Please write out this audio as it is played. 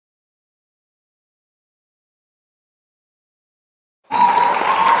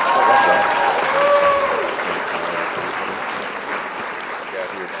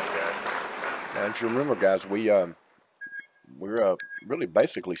Just remember, guys, we're really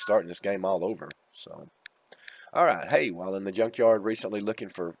basically starting this game all over. So, all right. Hey, while in the junkyard recently looking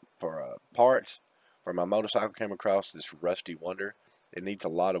for parts for my motorcycle, came across this Rusty Wonder. It needs a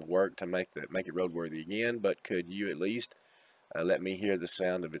lot of work to make it roadworthy again. But could you at least let me hear the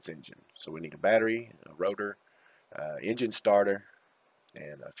sound of its engine? So we need a battery, a rotor, engine starter,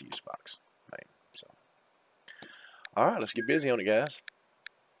 and a fuse box. Main. So, all right, let's get busy on it, guys.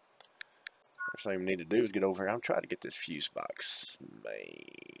 First thing we need to do is get over here. I'm trying to get this fuse box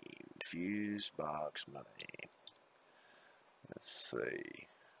main. Fuse box main. Let's see.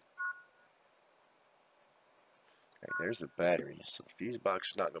 Okay, there's the battery. So the fuse box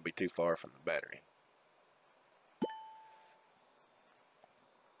is not going to be too far from the battery.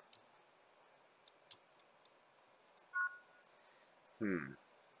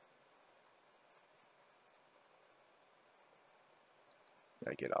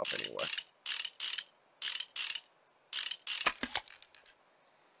 Take it off anyway.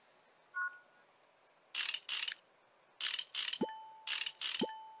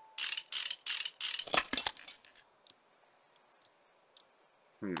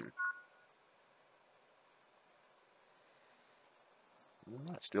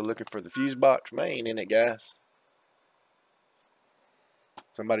 Still looking for the fuse box main in it, guys.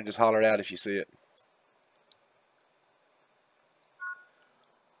 Somebody just holler out if you see it.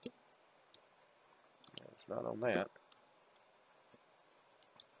 It's not on that.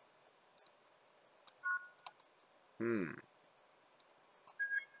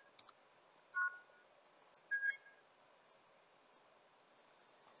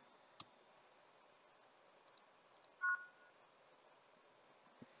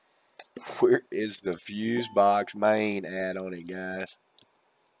 Where is the fuse box main at on it, guys?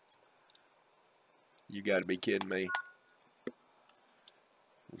 You got to be kidding me.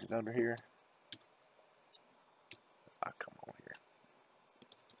 Is it under here? Oh, come on here.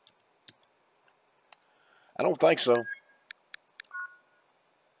 I don't think so.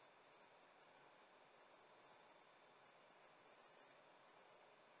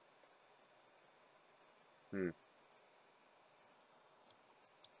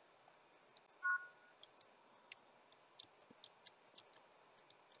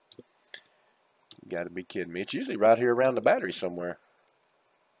 You got to be kidding me. It's usually right here around the battery somewhere.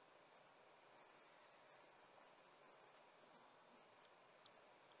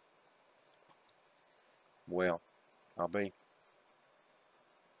 Well, I'll be.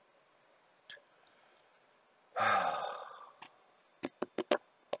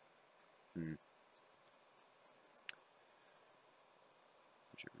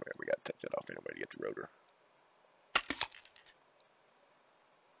 We got to take that off anyway to get the rotor.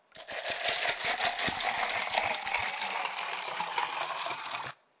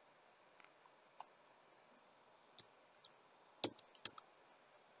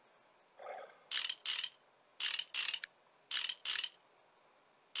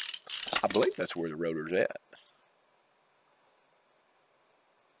 I believe that's where the rotor's at.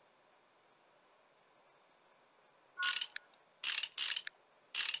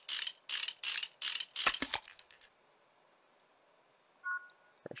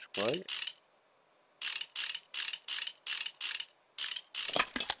 Press play.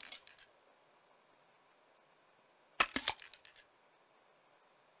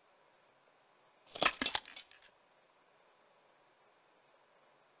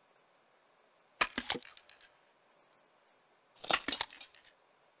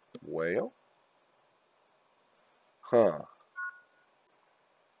 Well,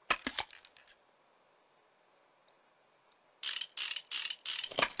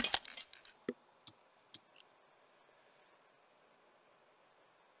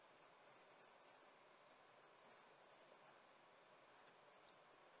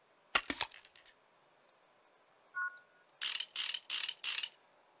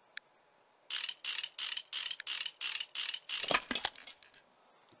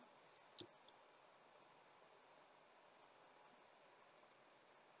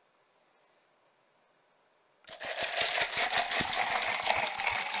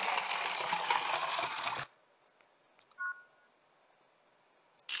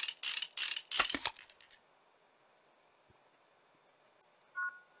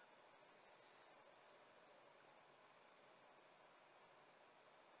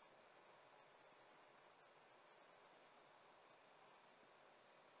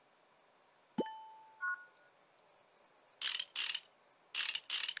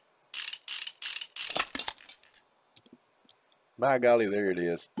 by golly, there it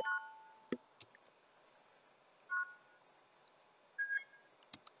is.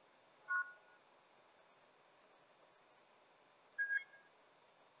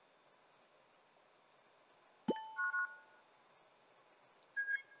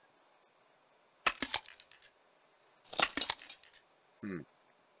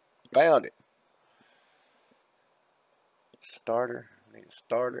 Found it. Starter. Need a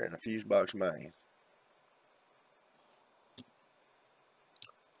starter and a fuse box main.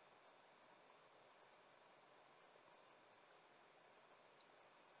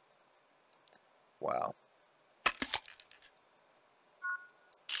 Wow.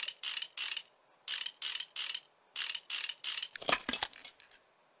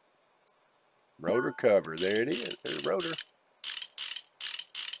 Rotor cover. There it is. There's a rotor.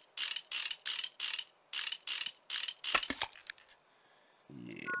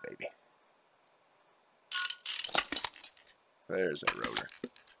 Yeah, baby. There's that rotor.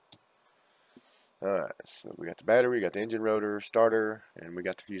 Alright, so we got the battery, we got the engine rotor, starter, and we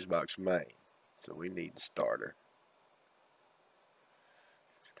got the fuse box main. So we need the starter.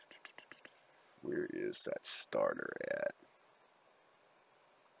 Where is that starter at?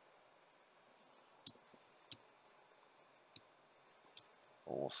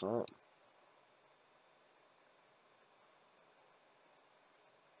 Awesome.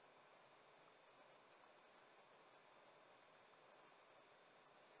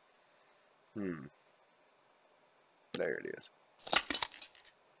 There it is.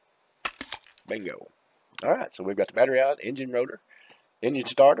 Bingo. Alright, so we've got the battery out, engine rotor, engine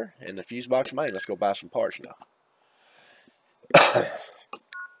starter, and the fuse box main. Let's go buy some parts now.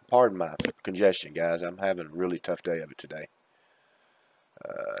 Pardon my congestion, guys. I'm having a really tough day of it today.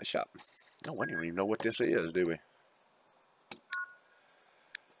 Shop. Oh, we don't even know what this is, do we?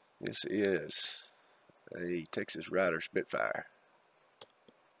 This is a Texas Rider Spitfire.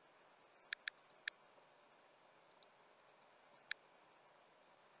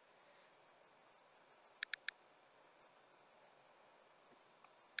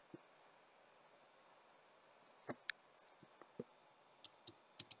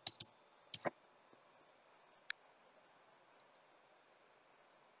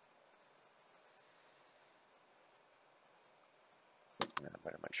 I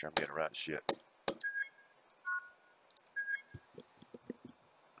better make sure I'm getting the right shit.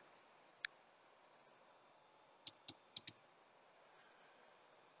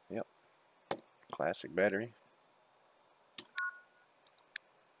 Yep. Classic battery.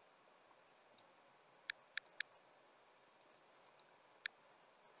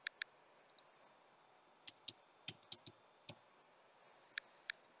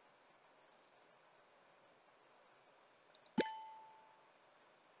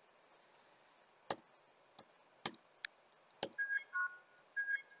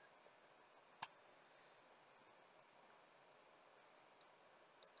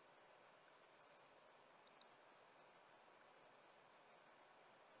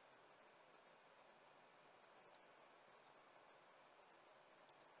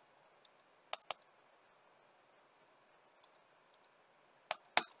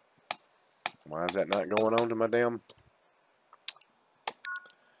 Why is that not going on to my damn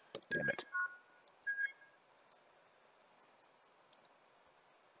it.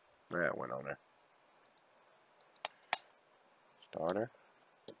 That went on there. Starter.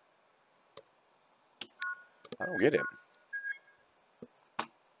 I don't get it.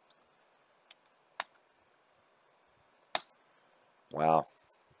 Wow.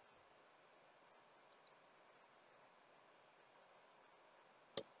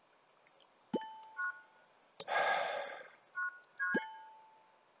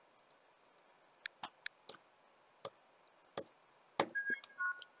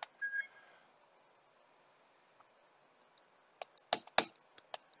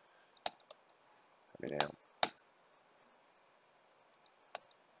 Put me down.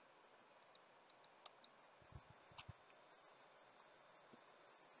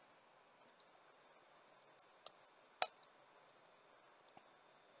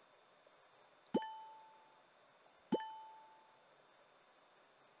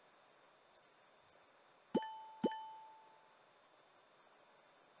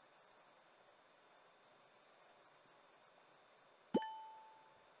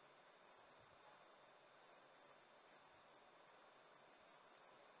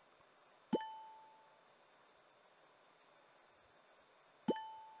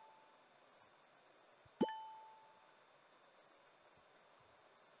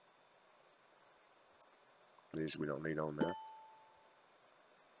 These we don't need on there.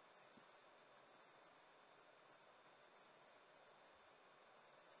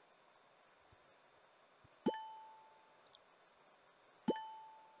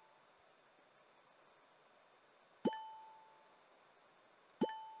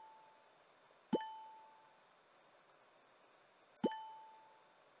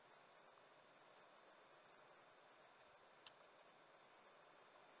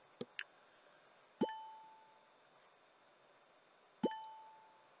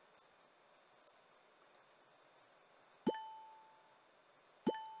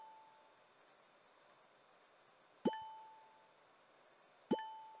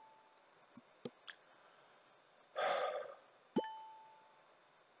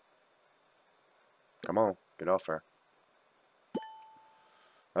 Come on, get off her.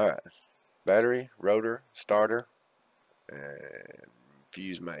 Alright. Battery, rotor, starter, and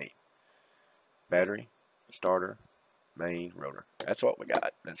fuse main. Battery, starter, main, rotor. That's what we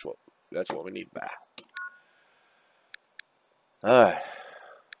got. That's what we need to buy. Alright.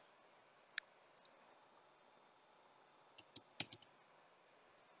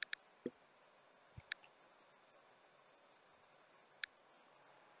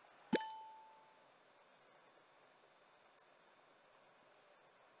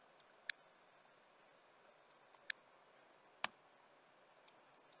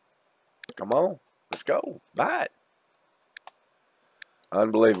 Come on. Let's go. Buy it.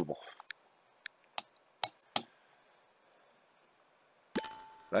 Unbelievable.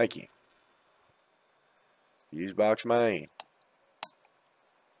 Thank you. Fuse box main.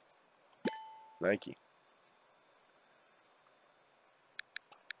 Thank you.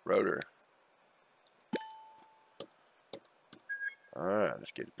 Rotor. Alright,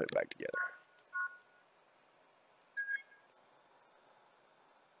 let's get it put back together.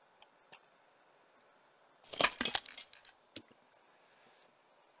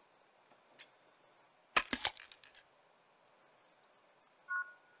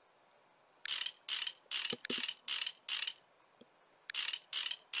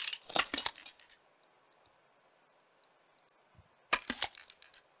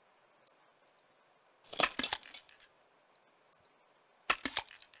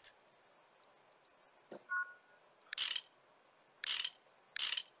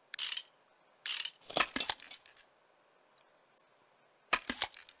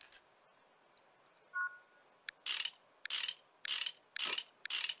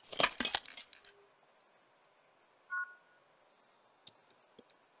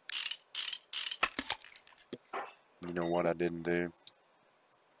 You know what I didn't do?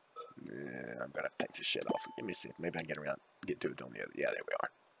 Yeah, I'm gonna take this shit off. Let me see. Maybe I can get to it on the other. Yeah, there we are.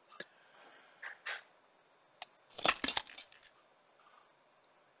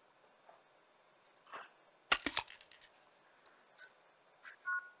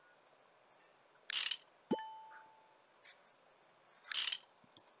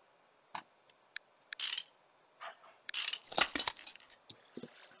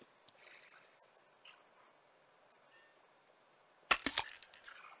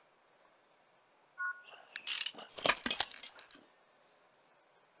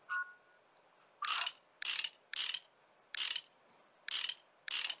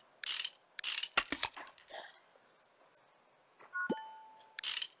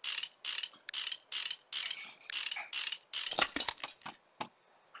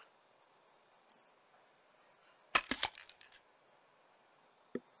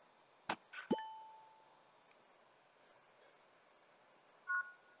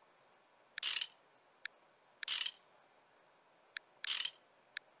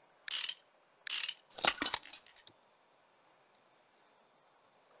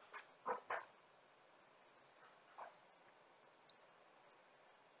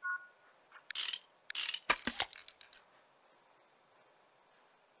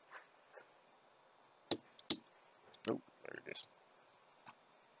 Oh, there it is.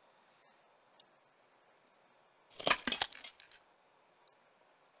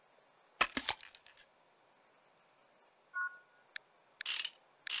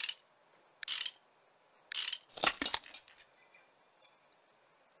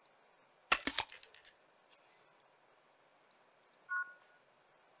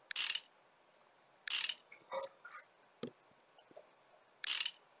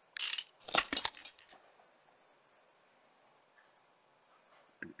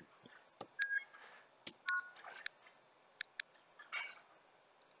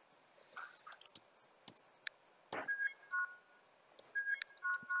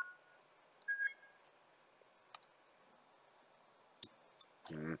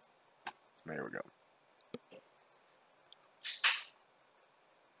 There we go.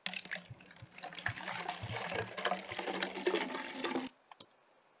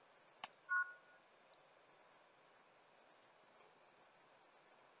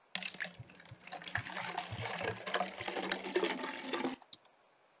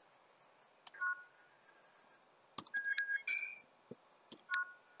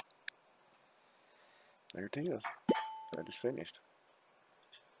 There it is. I just finished.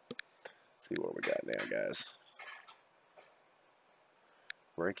 Let's see what we got now, guys.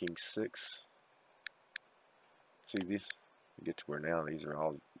 Breaking 6. See this? We get to where now these are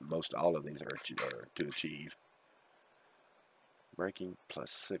most all of these are to achieve. Braking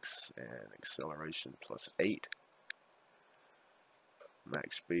 +6 and acceleration +8.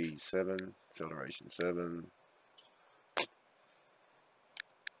 Max speed 7, acceleration 7.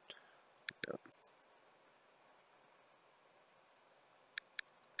 Yep.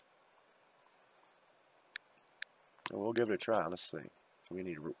 We'll give it a try. Let's see. So we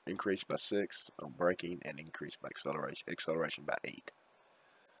need to increase by 6 on braking and increase by acceleration by 8.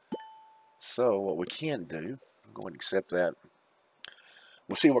 So what we can do, go ahead and accept that.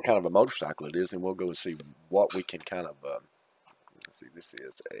 We'll see what kind of a motorcycle it is, and we'll go and see what we can kind of, let's see, this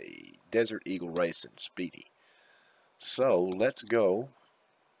is a Desert Eagle Racing Speedy. So let's go.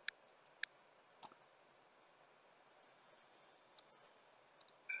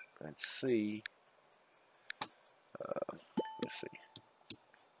 Let's see. Let's see.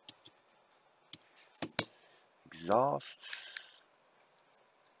 Exhaust.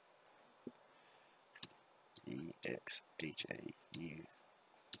 EXHAU.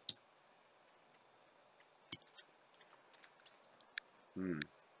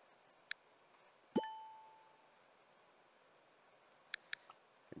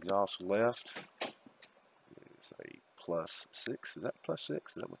 Exhaust left is a +6. Is that +6?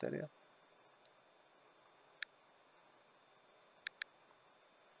 Is that what that is?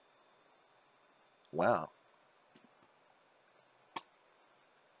 Wow.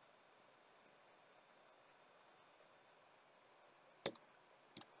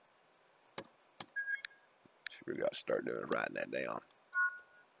 We got to start writing that down.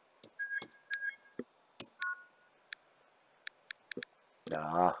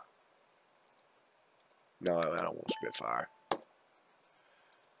 Nah. No, I don't want Spitfire.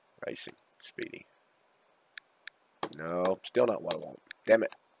 Racing. Speedy. No, still not what I want. Damn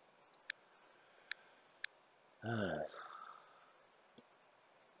it.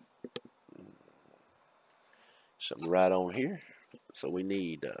 Something right on here. So we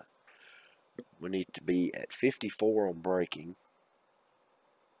need to be at 54 on braking.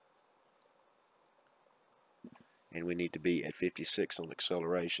 And we need to be at 56 on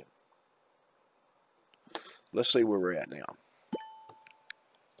acceleration. Let's see where we're at now.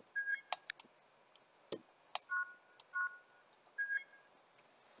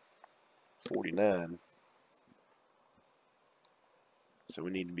 +49. So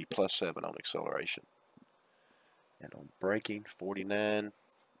we need to be +7 on acceleration. And on braking, 49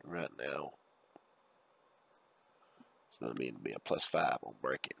 right now. So that means to be a +5 on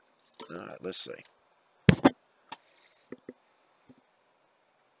braking. Alright, let's see.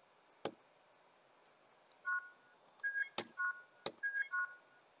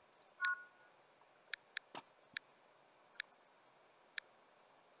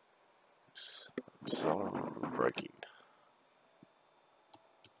 Accelerating, braking.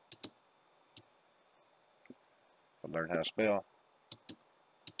 I learned how to spell.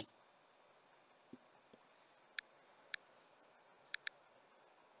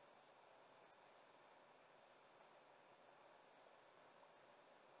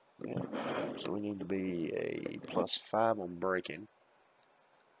 Yeah. So we need to be a +5 on braking.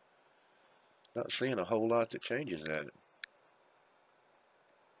 Not seeing a whole lot that changes that.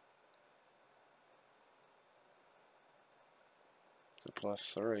 So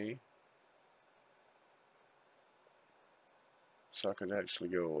 +3. So I could actually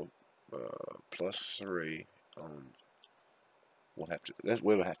go +3 on. We'll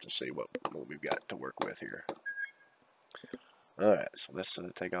have to see what we've got to work with here. All right, so let's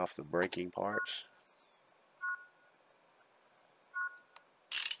take off the braking parts.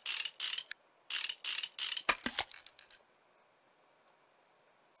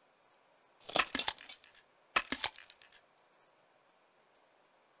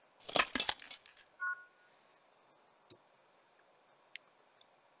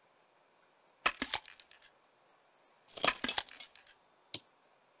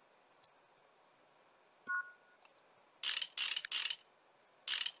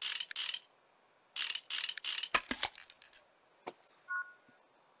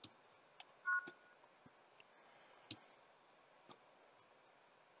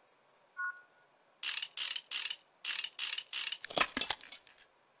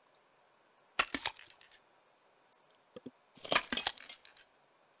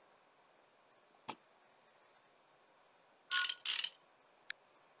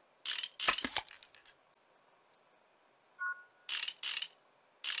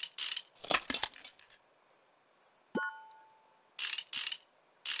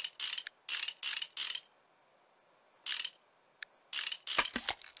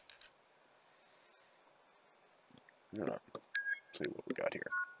 All right, let's see what we got here.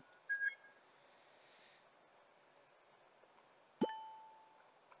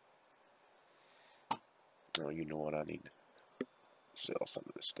 Oh, you know what I need? sell some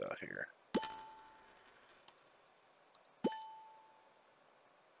of this stuff here.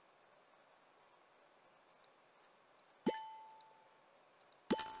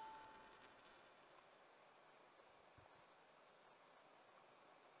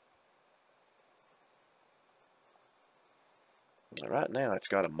 Right now, it's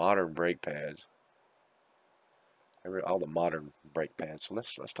got a modern brake pad. All the modern brake pads. So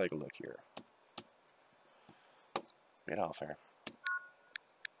let's take a look here. Get off here.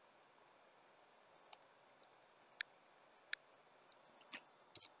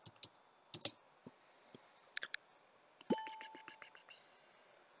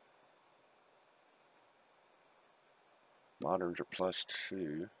 Moderns are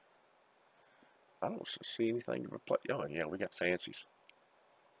 +2. I don't see anything to replace. Oh yeah, we got fancies.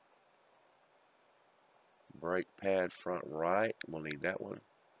 Brake pad front right. We'll need that one.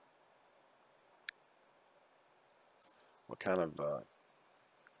 What kind of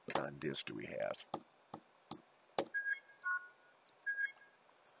disc do we have?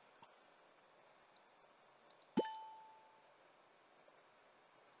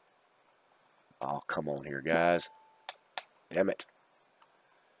 Oh, come on here, guys. Damn it.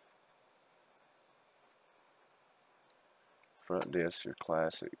 Front discs are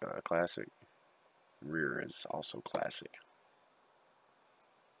classic. Classic. Rear is also classic.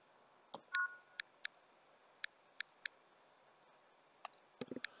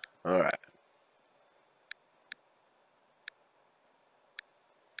 All right.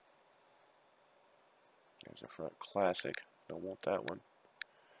 There's a front classic. Don't want that one.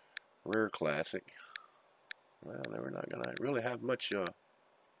 Rear classic. Well, we're not gonna really have much choice.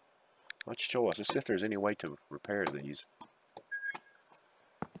 Let's see if there's any way to repair these.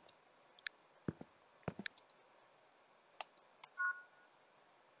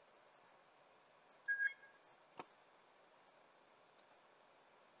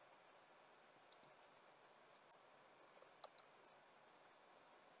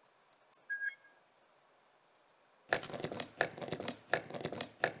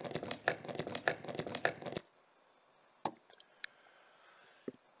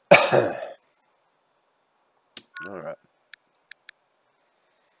 All right.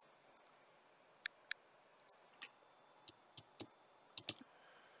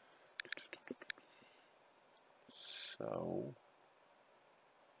 So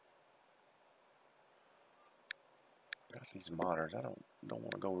got these moderns. I don't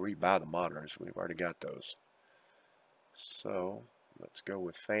want to go rebuy the moderns. We've already got those. So let's go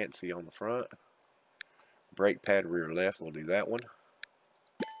with fancy on the front. Brake pad rear left. We'll do that one.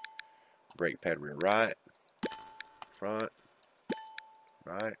 Brake pad rear right. Front.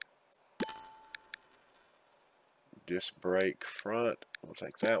 Right. Disc brake front. We'll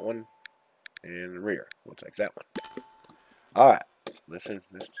take that one. And rear. We'll take that one. Alright. Listen.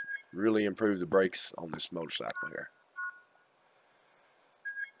 Let's really improve the brakes on this motorcycle here.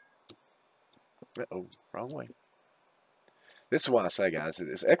 Uh-oh. Wrong way. This is why I say, guys,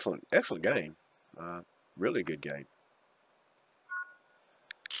 it's excellent game. Really good game.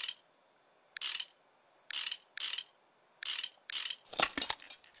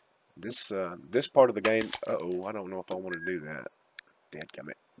 This part of the game. Uh-oh, I don't know if I want to do that.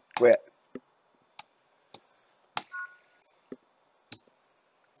 Dadgummit. Quit.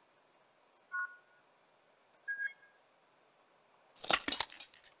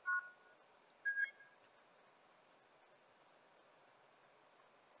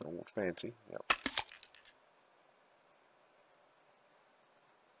 Don't want fancy. Yep.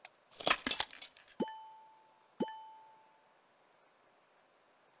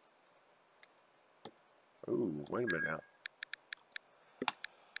 Ooh, wait a minute now.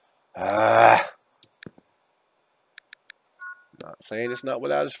 Not saying it's not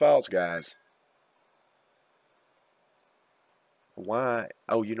without its faults, guys. Why?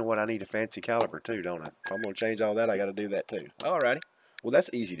 Oh, you know what? I need a fancy caliper too, don't I? If I'm going to change all that, I got to do that too. Alrighty. Well, that's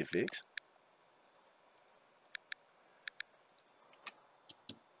easy to fix.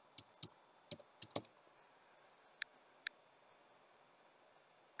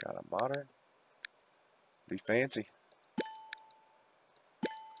 Got a modern. Be fancy.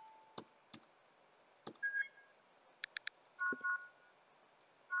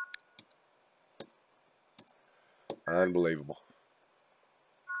 Unbelievable.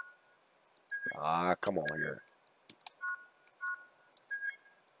 Ah, come on here.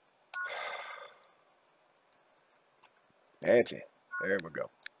 Fancy. There we go.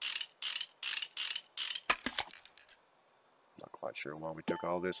 Not quite sure why we took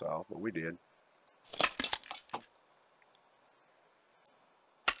all this off, but we did.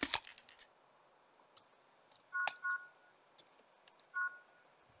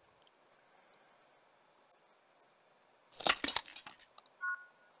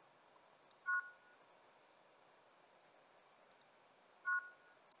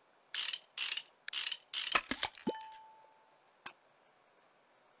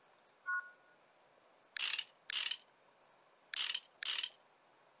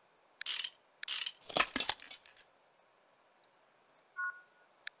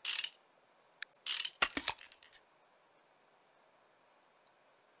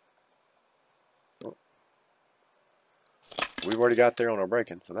 We've already got there on our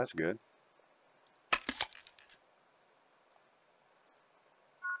braking, so that's good.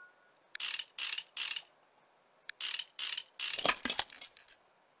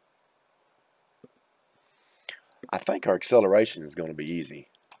 I think our acceleration is going to be easy.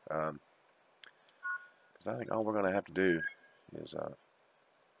 Because I think all we're going to have to do is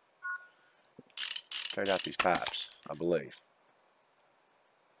straight out these pipes, I believe.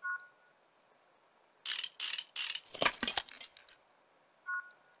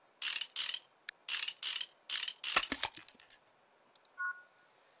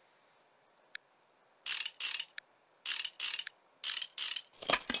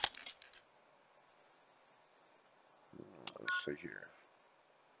 Let's see here.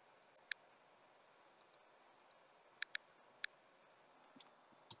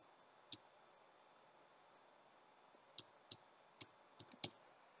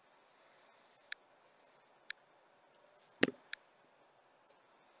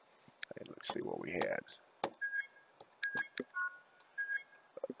 Hey, let's see what we had.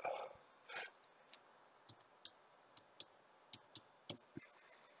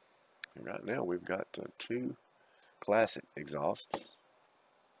 Right now we've got 2 classic exhausts.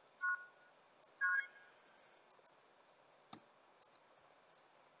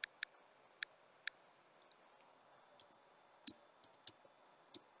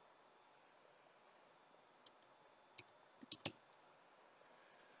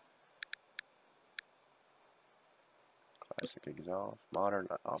 Classic exhaust. Modern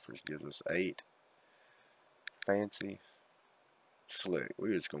offers gives us 8. Fancy. Slick.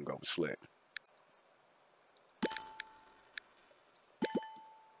 We're just going to go with slick.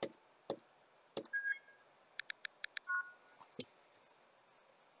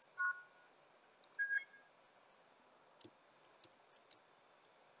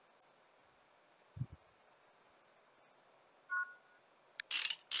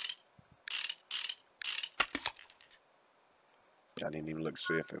 I didn't even look to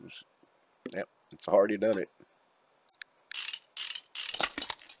see if it was. Yep, it's already done it.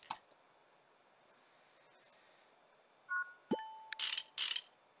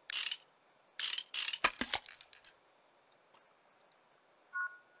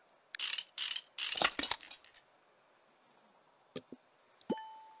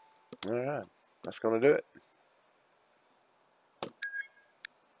 All right, that's going to do it.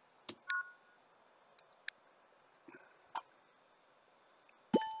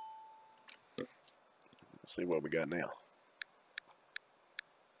 Let's see what we got now.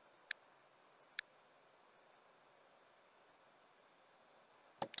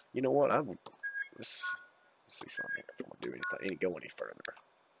 You know what? Let's see something here before we do anything. Go any further.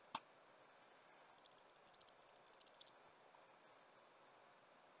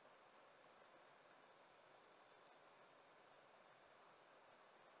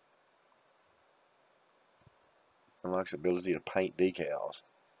 Unlocks the ability to paint decals.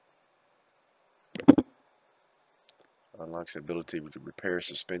 Unlocks the ability to repair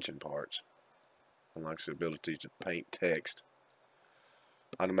suspension parts. Unlocks the ability to paint text.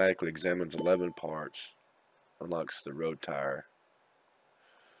 Automatically examines 11 parts. Unlocks the road tire.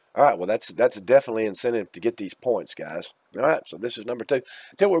 All right, well, that's definitely incentive to get these points, guys. All right, so this is number 2.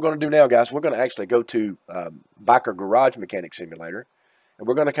 Tell what we're going to do now, guys. We're going to actually go to Biker Garage Mechanic Simulator, and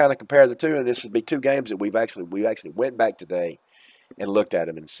we're going to kind of compare the two. And this would be 2 games that we actually went back today and looked at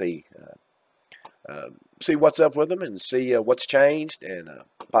them and see what's up with them and see what's changed, and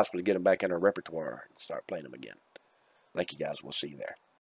possibly get them back in our repertoire and start playing them again. Thank you, guys. We'll see you there.